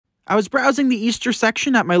I was browsing the Easter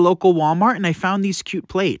section at my local Walmart and I found these cute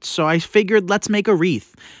plates, so I figured let's make a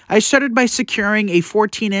wreath. I started by securing a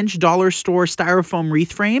 14-inch dollar store styrofoam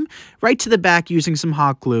wreath frame right to the back using some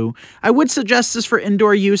hot glue. I would suggest this for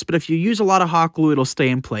indoor use, but if you use a lot of hot glue, it'll stay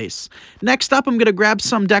in place. Next up, I'm going to grab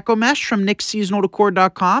some deco mesh from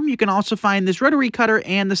nickseasonaldecor.com. You can also find this rotary cutter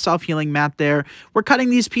and the self-healing mat there. We're cutting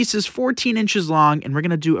these pieces 14 inches long, and we're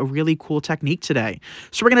going to do a really cool technique today.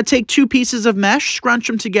 So we're going to take 2 pieces of mesh, scrunch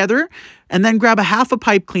them together, and then grab a half a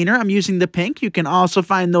pipe cleaner. I'm using the pink. You can also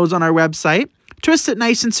find those on our website. Twist it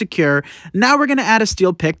nice and secure. Now we're going to add a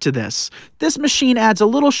steel pick to this. This machine adds a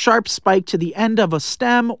little sharp spike to the end of a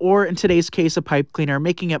stem, or in today's case, a pipe cleaner,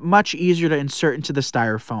 making it much easier to insert into the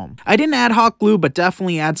styrofoam. I didn't add hot glue, but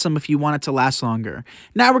definitely add some if you want it to last longer.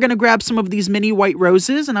 Now we're going to grab some of these mini white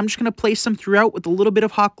roses, and I'm just going to place them throughout with a little bit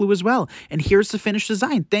of hot glue as well. And here's the finished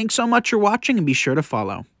design. Thanks so much for watching, and be sure to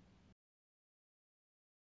follow.